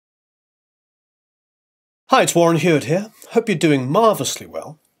Hi, it's Warren Huart here. Hope you're doing marvellously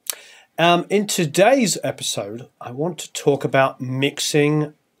well. In today's episode, I want to talk about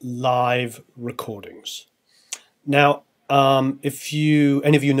mixing live recordings. Now, if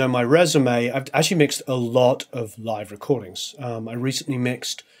any of you know my resume, I've actually mixed a lot of live recordings. I recently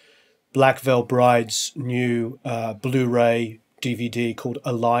mixed Black Veil Bride's new Blu-ray DVD called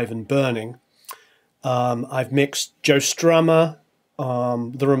Alive and Burning. I've mixed Joe Strummer,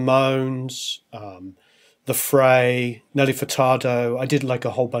 the Ramones, The Fray, Nelly Furtado. I did like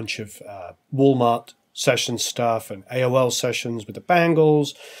a whole bunch of Walmart session stuff and AOL sessions with the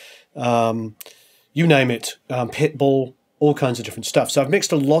Bangles, you name it, Pitbull, all kinds of different stuff. So I've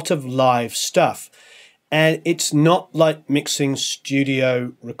mixed a lot of live stuff. And it's not like mixing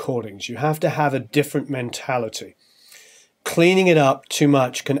studio recordings. You have to have a different mentality. Cleaning it up too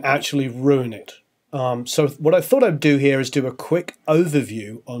much can actually ruin it. So what I thought I'd do here is do a quick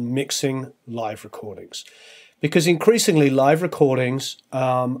overview on mixing live recordings, because increasingly live recordings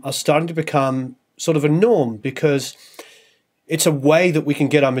are starting to become sort of a norm, because it's a way that we can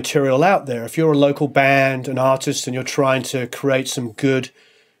get our material out there. If you're a local band, an artist, and you're trying to create some good,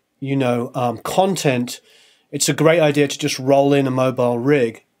 content, it's a great idea to just roll in a mobile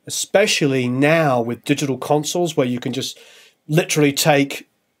rig, especially now with digital consoles where you can just literally take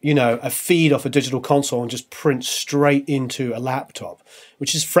a feed off a digital console and just print straight into a laptop,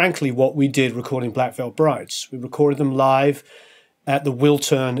 which is frankly what we did recording Black Veil Brides. We recorded them live at the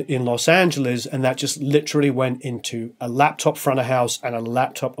Wiltern in Los Angeles, and that just literally went into a laptop front of house and a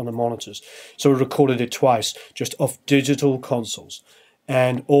laptop on the monitors. So we recorded it twice, just off digital consoles.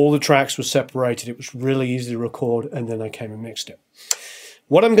 And all the tracks were separated. It was really easy to record, and then I came and mixed it.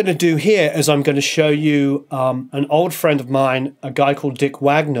 What I'm going to do here is I'm going to show you an old friend of mine, a guy called Dick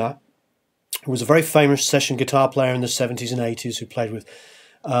Wagner, who was a very famous session guitar player in the 70s and 80s, who played with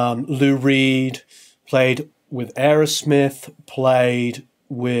Lou Reed, played with Aerosmith, played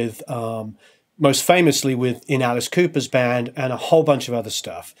with, most famously, in Alice Cooper's band, and a whole bunch of other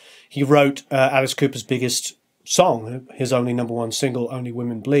stuff. He wrote Alice Cooper's biggest song, his only #1 single, Only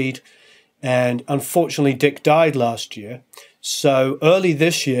Women Bleed, and unfortunately Dick died last year. So early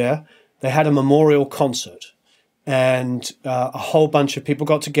this year, they had a memorial concert, and a whole bunch of people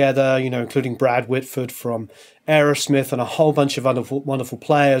got together, including Brad Whitford from Aerosmith and a whole bunch of other wonderful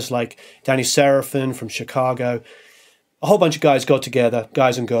players like Danny Seraphin from Chicago. A whole bunch of guys got together,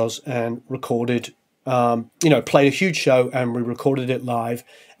 guys and girls, and recorded, played a huge show, and we recorded it live,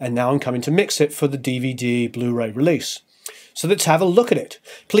 and now I'm coming to mix it for the DVD Blu-ray release. So let's have a look at it.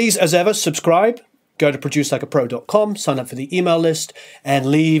 Please, as ever, subscribe. Go to producelikeapro.com, sign up for the email list, and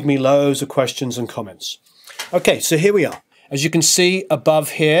leave me loads of questions and comments. Okay, so here we are. As you can see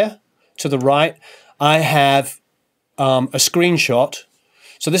above here to the right, I have a screenshot.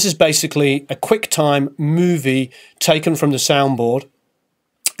 So this is basically a QuickTime movie taken from the soundboard,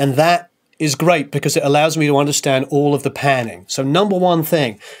 and that is great because it allows me to understand all of the panning. So number one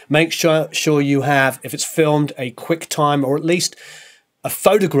thing, make sure you have, if it's filmed, a QuickTime or at least a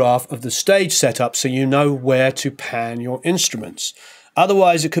photograph of the stage setup so you know where to pan your instruments.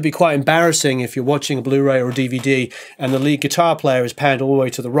 Otherwise, it could be quite embarrassing if you're watching a Blu-ray or a DVD and the lead guitar player is panned all the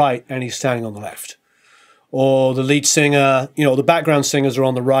way to the right and he's standing on the left. Or the lead singer, the background singers are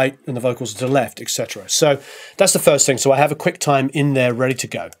on the right and the vocals are to the left, etc. So that's the first thing. So I have a QuickTime in there ready to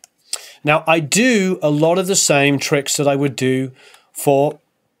go. Now, I do a lot of the same tricks that I would do for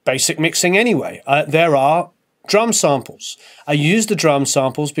basic mixing anyway. There are drum samples. I use the drum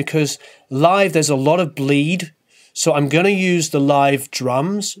samples because live there's a lot of bleed. So I'm going to use the live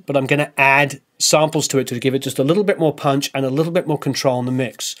drums, but I'm going to add samples to it to give it just a little bit more punch and a little bit more control in the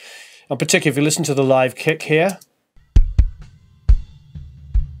mix. In particular, if you listen to the live kick here,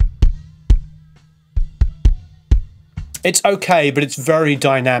 it's okay, but it's very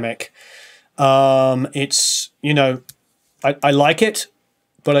dynamic. It's, I like it,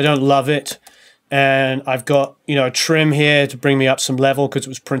 but I don't love it. And I've got, a trim here to bring me up some level because it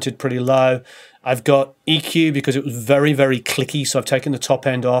was printed pretty low. I've got EQ because it was very, very clicky, so I've taken the top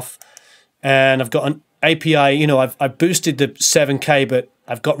end off. And I've got an API, I've boosted the 7K, but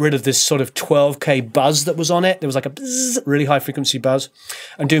I've got rid of this sort of 12K buzz that was on it. There was like a buzz, really high frequency buzz.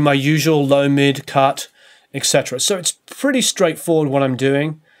 And do my usual low, mid, cut, etc. So it's pretty straightforward what I'm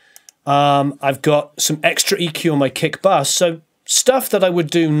doing. I've got some extra EQ on my kick bus, so stuff that I would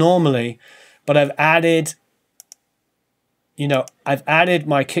do normally, but I've added, I've added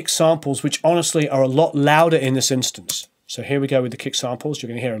my kick samples, which honestly are a lot louder in this instance. So here we go with the kick samples. You're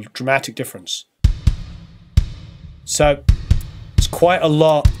going to hear a dramatic difference. So it's quite a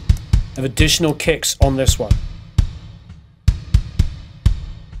lot of additional kicks on this one.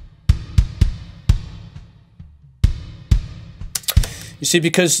 You see,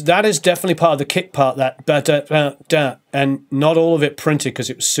 because that is definitely part of the kick part, that da-da-da-da, and not all of it printed because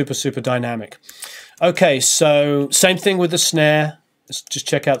it was super, super dynamic. Okay, so same thing with the snare. Let's just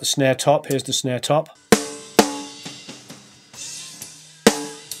check out the snare top. Here's the snare top.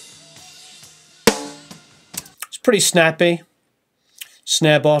 It's pretty snappy.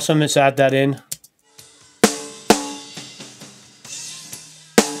 Snare bottom, let's add that in.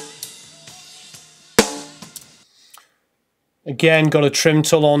 Again, got a trim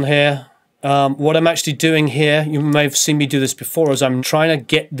tool on here. What I'm actually doing here, you may have seen me do this before, is I'm trying to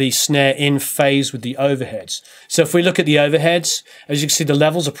get the snare in phase with the overheads. So if we look at the overheads, as you can see, the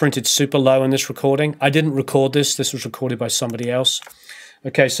levels are printed super low in this recording. I didn't record this. This was recorded by somebody else.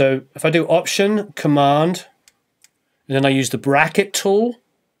 Okay, so if I do Option, Command, and then I use the bracket tool.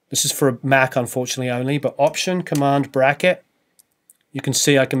 This is for a Mac, unfortunately, only, but Option, Command, bracket. You can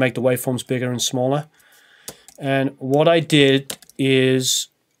see I can make the waveforms bigger and smaller. And what I did is,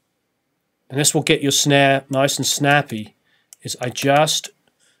 and this will get your snare nice and snappy, is I just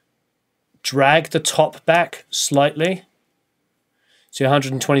drag the top back slightly. See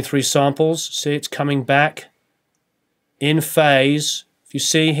 123 samples. See, it's coming back in phase. If you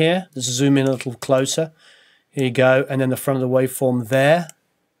see here, let's zoom in a little closer. Here you go. And then the front of the waveform there.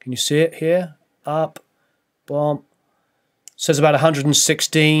 Can you see it here? Up, bump. Says about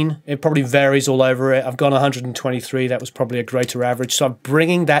 116. It probably varies all over it. I've gone 123. That was probably a greater average. So I'm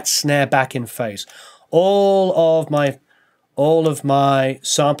bringing that snare back in phase. All of my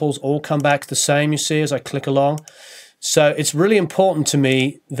samples all come back the same, you see, as I click along. So it's really important to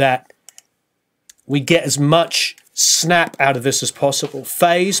me that we get as much snap out of this as possible.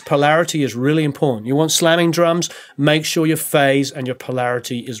 Phase, polarity is really important. You want slamming drums, make sure your phase and your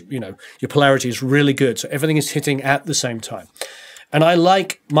polarity is, your polarity is really good. So everything is hitting at the same time. And I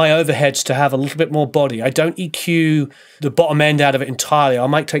like my overheads to have a little bit more body. I don't EQ the bottom end out of it entirely. I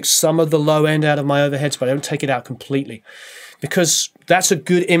might take some of the low end out of my overheads, but I don't take it out completely, because that's a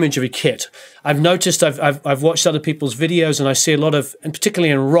good image of a kit. I've noticed, I've watched other people's videos, and I see a lot of, and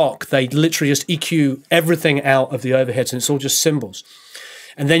particularly in rock, they literally just EQ everything out of the overheads, and it's all just cymbals.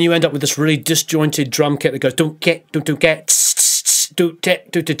 And then you end up with this really disjointed drum kit that goes don't get,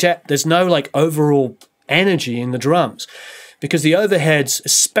 there's no like overall energy in the drums, because the overheads,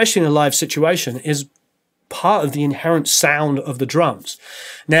 especially in a live situation, is part of the inherent sound of the drums.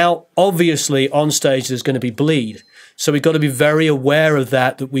 Now, obviously, on stage there's going to be bleed. So we've got to be very aware of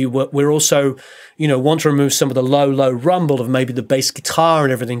that, we're also, want to remove some of the low rumble of maybe the bass guitar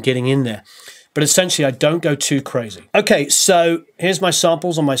and everything getting in there. But essentially, I don't go too crazy. Okay, so here's my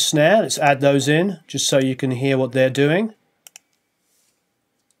samples on my snare. Let's add those in, just so you can hear what they're doing.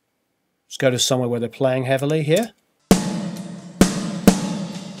 Let's go to somewhere where they're playing heavily here.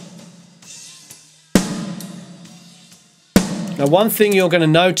 Now, one thing you're going to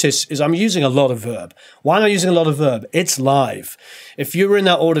notice is I'm using a lot of verb. Why am I using a lot of verb? It's live. If you were in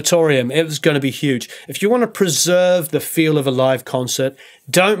that auditorium, it was going to be huge. If you want to preserve the feel of a live concert,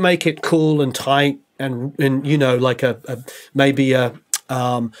 don't make it cool and tight and like maybe a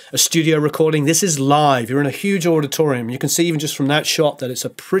studio recording. This is live. You're in a huge auditorium. You can see even just from that shot that it's a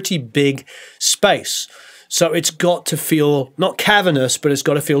pretty big space. So it's got to feel not cavernous, but it's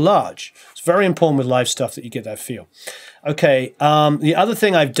got to feel large. It's very important with live stuff that you get that feel. Okay, the other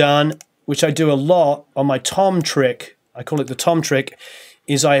thing I've done, which I do a lot on my tom trick, I call it the tom trick,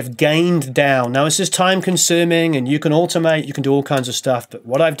 is I have gained down. Now, this is time consuming and you can automate, you can do all kinds of stuff, but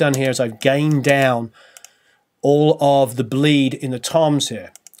what I've done here is I've gained down all of the bleed in the toms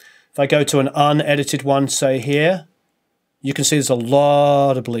here. If I go to an unedited one, say here, you can see there's a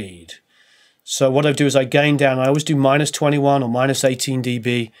lot of bleed. So what I do is I gain down. I always do -21 or -18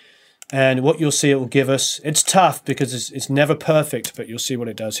 dB. And what you'll see it will give us, it's tough because it's never perfect, but you'll see what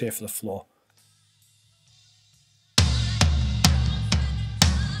it does here for the floor.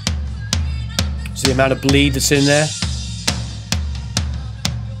 See the amount of bleed that's in there?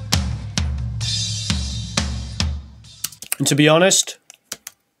 And to be honest,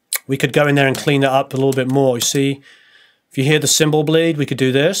 we could go in there and clean that up a little bit more. You see, if you hear the cymbal bleed, we could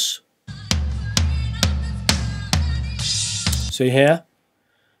do this. See here?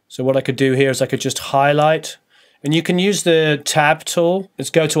 So what I could do here is I could just highlight, and you can use the tab tool. Let's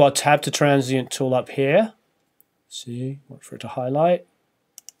go to our tab to transient tool up here. See, wait for it to highlight.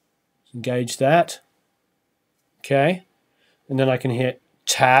 Engage that. Okay. And then I can hit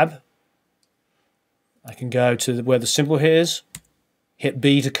tab. I can go to where the cymbal is, hit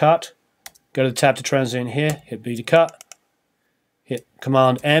B to cut, go to the tab to transient here, hit B to cut, hit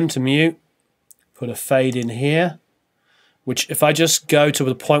Command M to mute, put a fade in here. Which if I just go to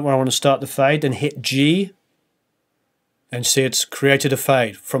the point where I want to start the fade, then hit G, and see it's created a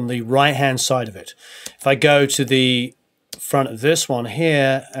fade from the right hand side of it. If I go to the front of this one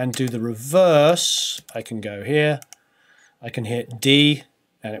here and do the reverse, I can go here, I can hit D,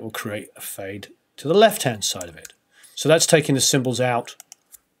 and it will create a fade to the left hand side of it. So that's taking the cymbals out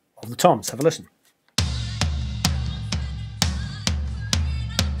of the toms. Have a listen.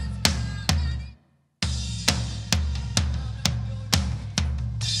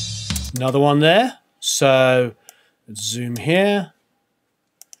 Another one there. So let's zoom here.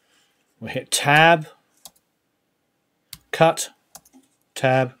 We'll hit tab, cut,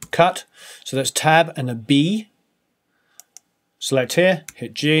 tab, cut. So that's tab and a B. Select here,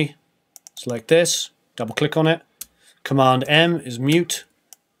 hit G, select this, double click on it. Command M is mute.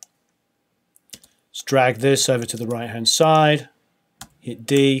 Let's drag this over to the right hand side, hit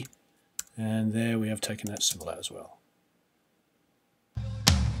D, and there we have taken that cymbal out as well.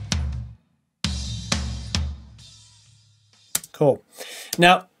 Cool.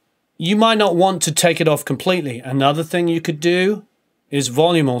 Now, you might not want to take it off completely. Another thing you could do is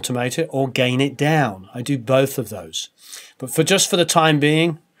volume automate it or gain it down. I do both of those. But just for the time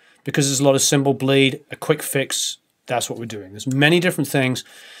being, because there's a lot of cymbal bleed, a quick fix, that's what we're doing. There's many different things.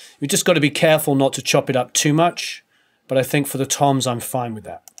 You've just got to be careful not to chop it up too much. But I think for the toms, I'm fine with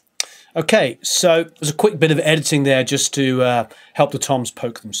that. Okay, so there's a quick bit of editing there just to help the toms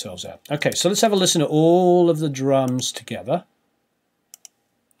poke themselves out. Okay, so let's have a listen to all of the drums together.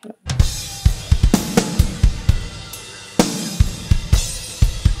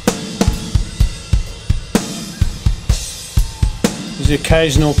 There's the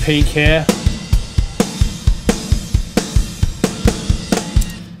occasional peak here.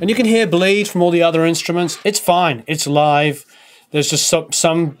 And you can hear bleed from all the other instruments. It's fine, it's live. There's just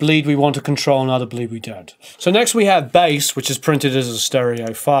some bleed we want to control and other bleed we don't. So next we have bass, which is printed as a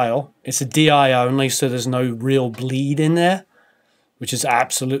stereo file. It's a DI only, so there's no real bleed in there, which is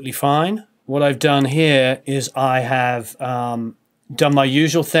absolutely fine. What I've done here is I have done my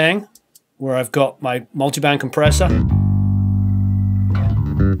usual thing, where I've got my multiband compressor.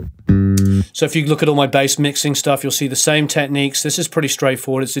 So if you look at all my bass mixing stuff, you'll see the same techniques. This is pretty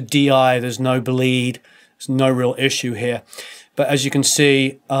straightforward. It's a DI, there's no bleed, there's no real issue here. But as you can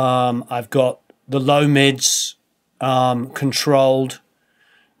see, I've got the low mids controlled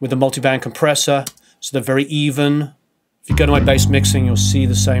with a multiband compressor, so they're very even. If you go to my bass mixing, you'll see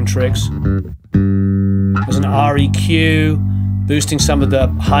the same tricks. There's an REQ, boosting some of the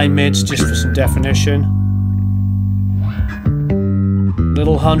high mids just for some definition.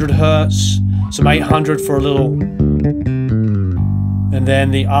 Little 100 hertz, some 800 for a little, and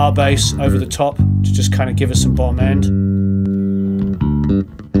then the R bass over the top to just kind of give us some bottom end.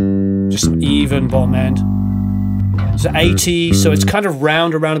 Just some even bottom end. It's 80, so it's kind of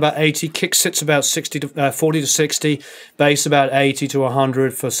round around about 80. Kick sits about 40 to 60. Bass about 80 to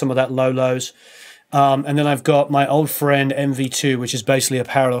 100 for some of that lows. And then I've got my old friend MV2, which is basically a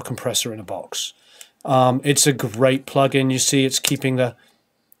parallel compressor in a box. It's a great plugin. You see it's keeping the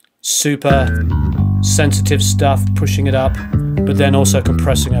super sensitive stuff, pushing it up, but then also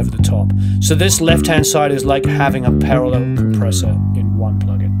compressing over the top. So this left-hand side is like having a parallel compressor in one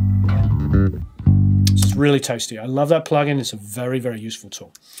plugin. It's really tasty. I love that plugin. It's a very, very useful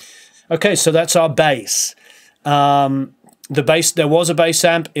tool. Okay, so that's our bass. The bass, there was a bass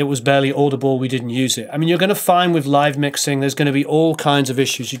amp. It was barely audible. We didn't use it. I mean, you're going to find with live mixing, there's going to be all kinds of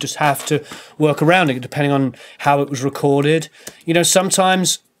issues. You just have to work around it depending on how it was recorded. You know,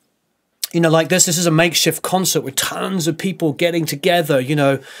 sometimes, you know, like this is a makeshift concert with tons of people getting together, you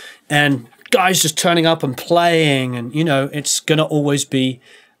know, and guys just turning up and playing. And, you know, it's going to always be,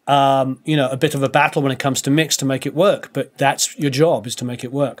 you know, a bit of a battle when it comes to mix to make it work. But that's your job, is to make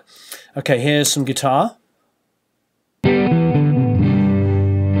it work. Okay, here's some guitar.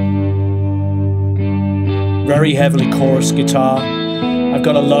 Very heavily chorus guitar. I've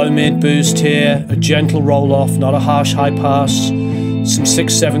got a low mid boost here, a gentle roll off, not a harsh high pass, some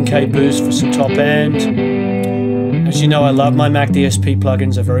 6-7K boost for some top end. As you know, I love my Mac DSP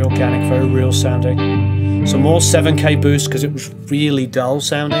plugins. They're very organic, very real sounding. Some more 7K boost because it was really dull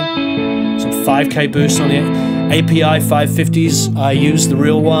sounding. Some 5K boost on the API 550s. I use the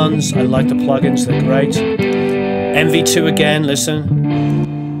real ones. I like the plugins, they're great. MV2 again,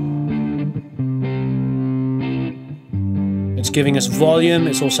 listen. It's giving us volume.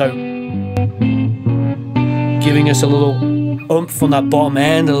 It's also giving us a little oomph on that bottom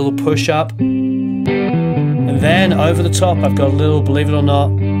end, a little push up. And then over the top, I've got a little, believe it or not,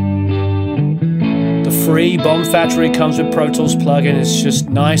 the free Bomb Factory comes with Pro Tools plugin. It's just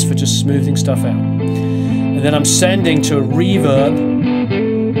nice for just smoothing stuff out. And then I'm sending to a reverb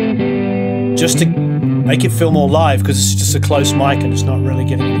just to Make it feel more live, because it's just a close mic and it's not really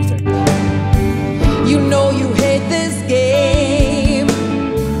getting anything. You know you hate this game.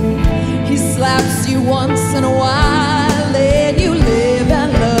 He slaps you once in a while, and you live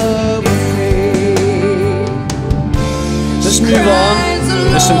and love with me. Let's move on.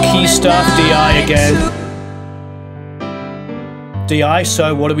 There's some key stuff. DI again. DI,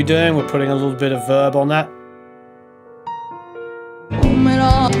 so what are we doing? We're putting a little bit of verb on that.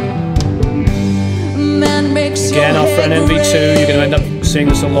 Again, our friend MV2, you're going to end up seeing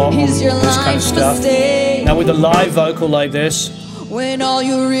this a lot on this kind of stuff. Now with a live vocal like this,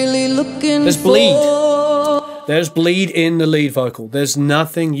 there's bleed. There's bleed in the lead vocal. There's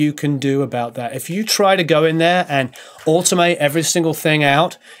nothing you can do about that. If you try to go in there and automate every single thing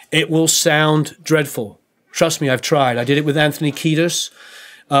out, it will sound dreadful. Trust me, I've tried. I did it with Anthony Kiedis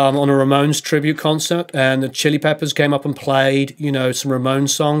on a Ramones tribute concert, and the Chili Peppers came up and played, you know, some Ramones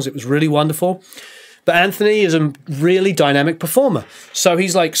songs. It was really wonderful. But Anthony is a really dynamic performer. So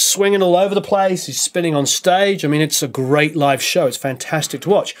he's like swinging all over the place. He's spinning on stage. I mean, it's a great live show. It's fantastic to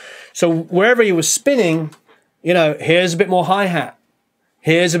watch. So wherever he was spinning, you know, here's a bit more hi-hat.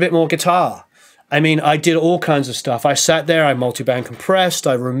 Here's a bit more guitar. I mean, I did all kinds of stuff. I sat there, I multiband compressed,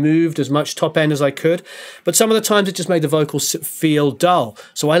 I removed as much top end as I could. But some of the times it just made the vocals feel dull.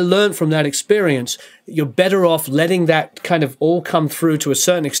 So I learned from that experience, you're better off letting that kind of all come through to a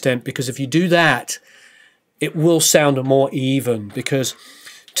certain extent, because if you do that, it will sound more even, because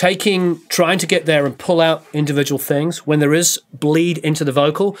trying to get there and pull out individual things, when there is bleed into the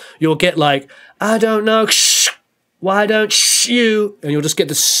vocal, you'll get like, I don't know, why don't you? And you'll just get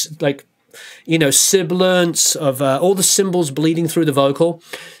this, like, you know, sibilance of all the cymbals bleeding through the vocal,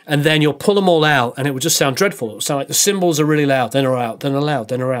 and then you'll pull them all out, and it will just sound dreadful. It will sound like the cymbals are really loud, then are out, then are loud,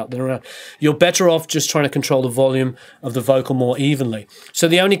 then are out, then are out. You're better off just trying to control the volume of the vocal more evenly. So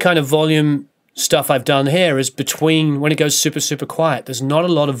the only kind of volume stuff I've done here is between when it goes super, super quiet. There's not a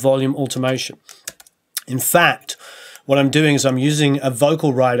lot of volume automation. In fact, what I'm doing is I'm using a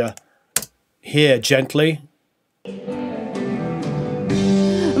vocal rider here gently.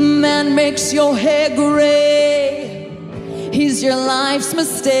 Man makes your hair gray. He's your life's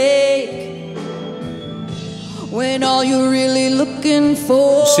mistake. When all you're really looking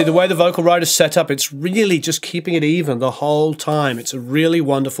for. See the way the vocal rider's set up, it's really just keeping it even the whole time. It's a really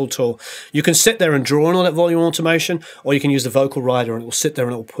wonderful tool. You can sit there and draw on all that volume automation, or you can use the vocal rider and it will sit there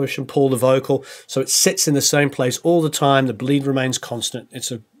and it will push and pull the vocal. So it sits in the same place all the time. The bleed remains constant.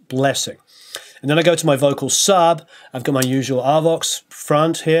 It's a blessing. And then I go to my vocal sub. I've got my usual Arvox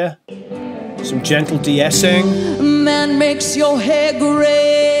front here. Some gentle de-essing. Man makes your hair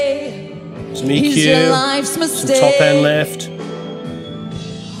gray. Some EQ, some top end lift,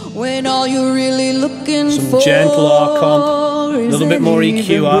 when all you're really looking some for gentle R comp, a little bit more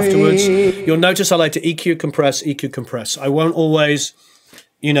EQ afterwards. You'll notice I like to EQ compress. I won't always,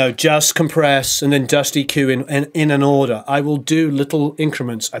 you know, just compress and then just EQ in an order. I will do little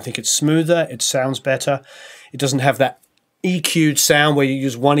increments. I think it's smoother, it sounds better. It doesn't have that EQ'd sound where you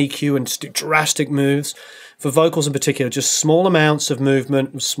use one EQ and do drastic moves. For vocals in particular, just small amounts of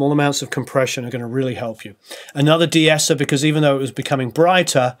movement, small amounts of compression are going to really help you. Another de-esser, because even though it was becoming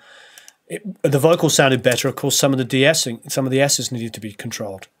brighter, the vocal sounded better. Of course, some of the de-essing, some of the S's needed to be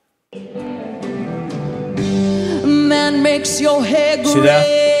controlled. Man makes your hair gray. See that?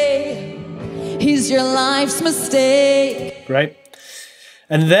 He's your life's mistake. Great.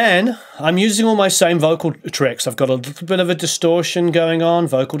 And then I'm using all my same vocal tricks. I've got a little bit of a distortion going on,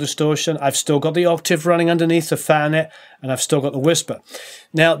 vocal distortion. I've still got the octave running underneath to fan it, and I've still got the whisper.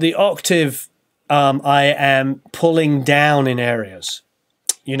 Now, the octave, I am pulling down in areas,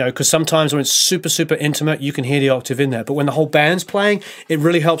 you know, because sometimes when it's super, super intimate, you can hear the octave in there. But when the whole band's playing, it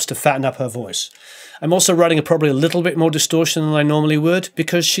really helps to fatten up her voice. I'm also running probably a little bit more distortion than I normally would,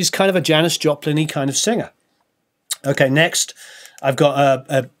 because she's kind of a Janis Joplin-y kind of singer. Okay, next. I've got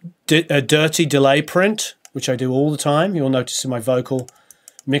a dirty delay print, which I do all the time. You'll notice in my vocal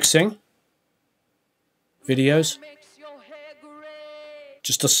mixing videos.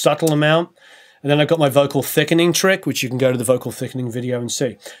 Just a subtle amount. And then I've got my vocal thickening trick, which you can go to the vocal thickening video and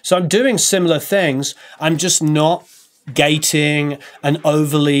see. So I'm doing similar things. I'm just not gating and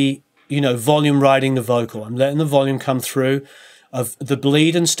overly, you know, volume riding the vocal. I'm letting the volume come through of the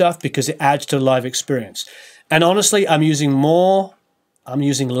bleed and stuff, because it adds to the live experience. And honestly, I'm using louder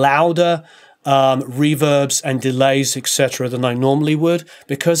reverbs and delays, etc., than I normally would,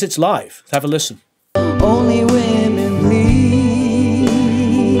 because it's live. Have a listen. Only women bleed.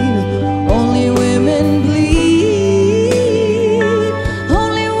 Only women bleed.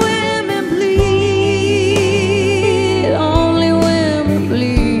 Only women bleed. Only women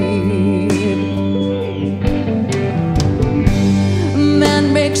bleed.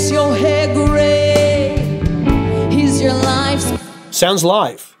 sounds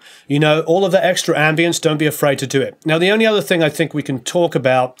live. You know, all of the extra ambience, don't be afraid to do it. Now, the only other thing I think we can talk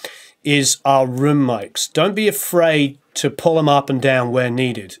about is our room mics. Don't be afraid to pull them up and down where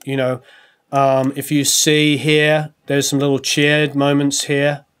needed. You know, if you see here, there's some little cheered moments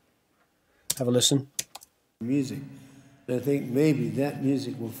here. Have a listen. Music. I think maybe that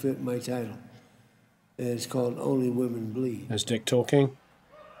music will fit my title. And it's called Only Women Bleed. There's Dick talking.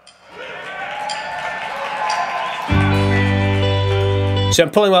 See, I'm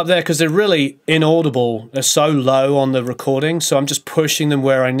pulling them up there because they're really inaudible. They're so low on the recording, so I'm just pushing them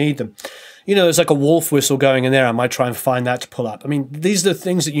where I need them. You know, there's like a wolf whistle going in there. I might try and find that to pull up. I mean, these are the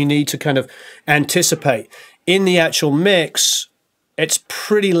things that you need to kind of anticipate. In the actual mix, it's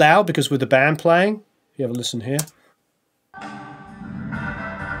pretty loud because with the band playing, you have a listen here.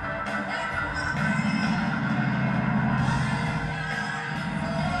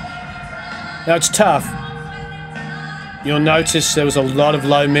 Now it's tough. You'll notice there was a lot of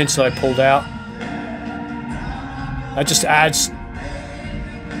low mids that I pulled out. That just adds.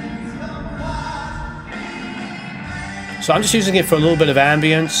 So I'm just using it for a little bit of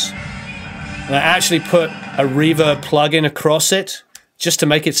ambience. And I actually put a reverb plug-in across it just to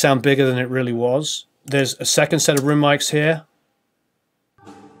make it sound bigger than it really was. There's a second set of room mics here.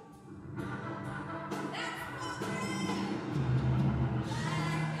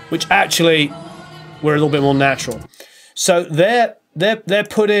 Which actually were a little bit more natural. So they're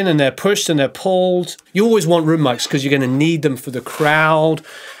put in and they're pushed and they're pulled. You always want room mics because you're going to need them for the crowd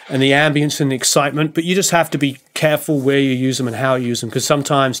and the ambience and the excitement, but you just have to be careful where you use them and how you use them, because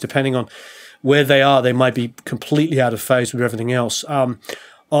sometimes, depending on where they are, they might be completely out of phase with everything else.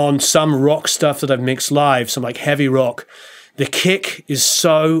 On some rock stuff that I've mixed live, some like heavy rock, the kick is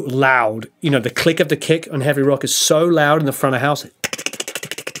so loud. You know, the click of the kick on heavy rock is so loud in the front of house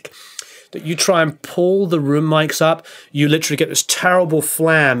that you try and pull the room mics up, you literally get this terrible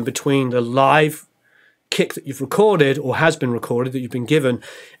flam between the live kick that you've recorded or has been recorded that you've been given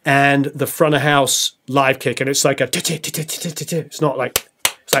and the front of house live kick, and it's like a it's not like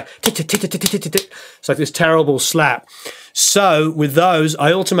it's like this terrible slap. So with those,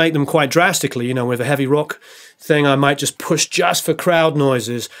 I alternate them quite drastically. You know, with a heavy rock thing, I might just push just for crowd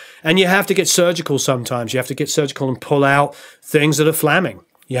noises, and you have to get surgical sometimes. You have to get surgical and pull out things that are flamming.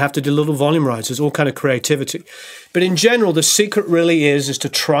 You have to do little volume rises, all kind of creativity. But in general, the secret really is to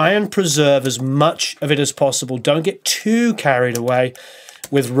try and preserve as much of it as possible. Don't get too carried away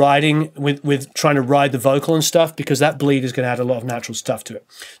with riding, with trying to ride the vocal and stuff, because that bleed is going to add a lot of natural stuff to it.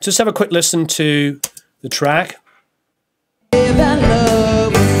 So let's have a quick listen to the track. Live and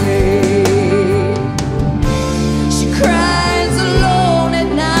love with me. She cries alone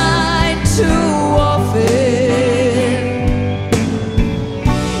at night too often.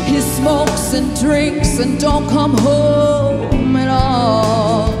 Smokes and drinks and don't come home at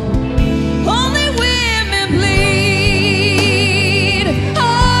all. Only women bleed.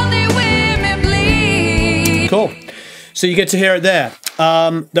 Only women bleed. Cool. So you get to hear it there.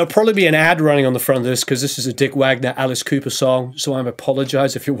 There'll probably be an ad running on the front of this because this is a Dick Wagner, Alice Cooper song. So I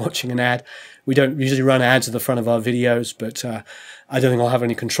apologize if you're watching an ad. We don't usually run ads at the front of our videos, but I don't think I'll have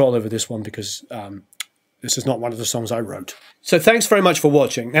any control over this one because this is not one of the songs I wrote. So thanks very much for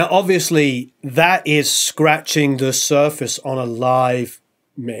watching. Now, obviously, that is scratching the surface on a live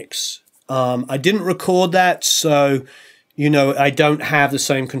mix. I didn't record that, so, you know, I don't have the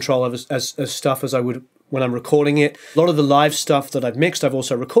same control as stuff as I would when I'm recording it. A lot of the live stuff that I've mixed, I've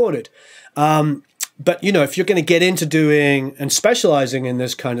also recorded. But, you know, if you're going to get into doing and specializing in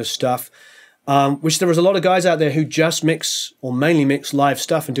this kind of stuff, which there is a lot of guys out there who just mix or mainly mix live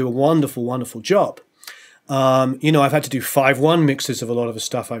stuff and do a wonderful, wonderful job. You know, I've had to do 5/1 mixes of a lot of the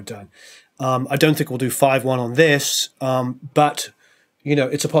stuff I've done. I don't think we'll do 5/1 on this, but, you know,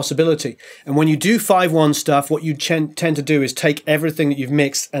 it's a possibility. And when you do 5/1 stuff, what you tend to do is take everything that you've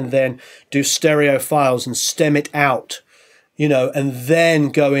mixed and then do stereo files and stem it out, you know, and then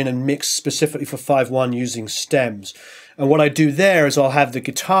go in and mix specifically for 5/1 using stems. And what I do there is I'll have the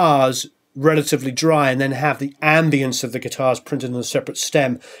guitars relatively dry and then have the ambience of the guitars printed on a separate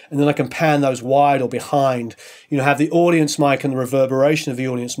stem, and then I can pan those wide or behind, you know, have the audience mic and the reverberation of the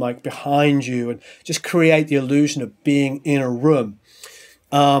audience mic behind you and just create the illusion of being in a room.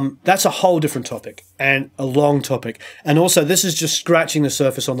 That's a whole different topic and a long topic, and also this is just scratching the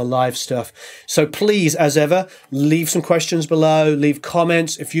surface on the live stuff. So please, as ever, leave some questions below, leave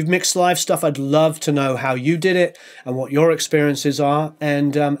comments. If you've mixed live stuff, I'd love to know how you did it and what your experiences are.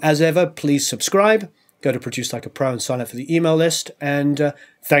 And as ever, please subscribe, go to Produce Like a Pro and sign up for the email list, and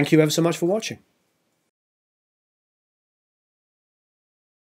thank you ever so much for watching.